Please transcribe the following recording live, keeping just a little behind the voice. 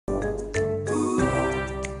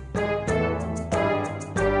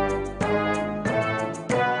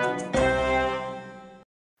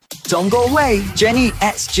Don't go away. Jenny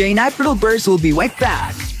X J9 bloopers will be right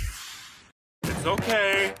back. It's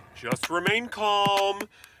okay. Just remain calm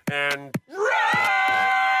and...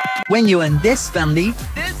 When you're in this family,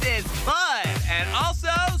 This is fun and also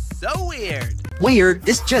so weird. weird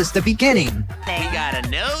is just the beginning. We got a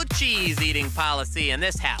no cheese eating policy in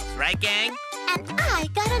this house, right, gang? And I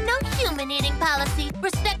got a no human eating policy.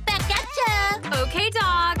 Respect back at ya. Okay,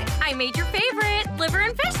 dog. I made your favorite, liver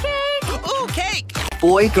and fish cake. Ooh, cake!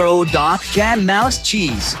 Boy, girl, dog, cat, mouse,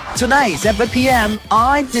 cheese. Tonight, 7 p.m.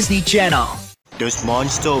 on Disney Channel. There's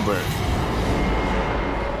monster.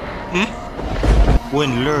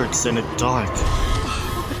 When lurks in the dark,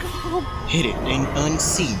 hidden and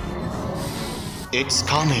unseen. It's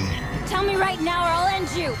coming Tell me right now or I'll end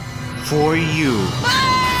you. for you.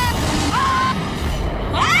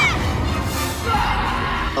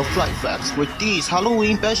 A Flight Facts with these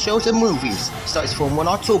Halloween best shows and movies starts from 1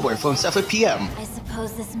 October from 7 p.m. I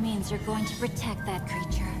suppose this means you're going to protect that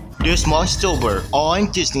creature. This Monster on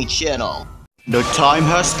Disney Channel. The time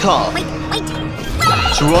has come Wait.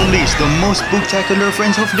 to release the most spectacular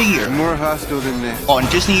friends of the year More hostile than this. on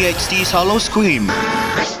Disney XD's Hollow Scream.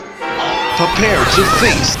 Prepare to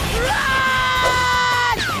face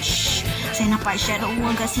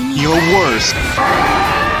your worst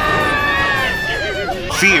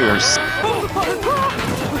fears.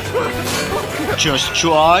 Just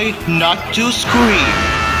try not to scream.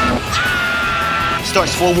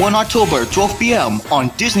 Starts for 1 October, 12 p.m. on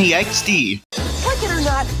Disney XD. Like it or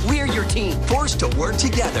not, we're your team, forced to work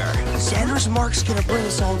together. Sandra's Mark's gonna bring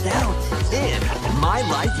us all down. In My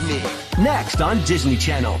Life Me. Next on Disney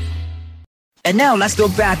Channel. And now let's go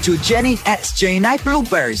back to Jenny X J9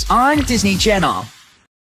 bloopers on Disney Channel.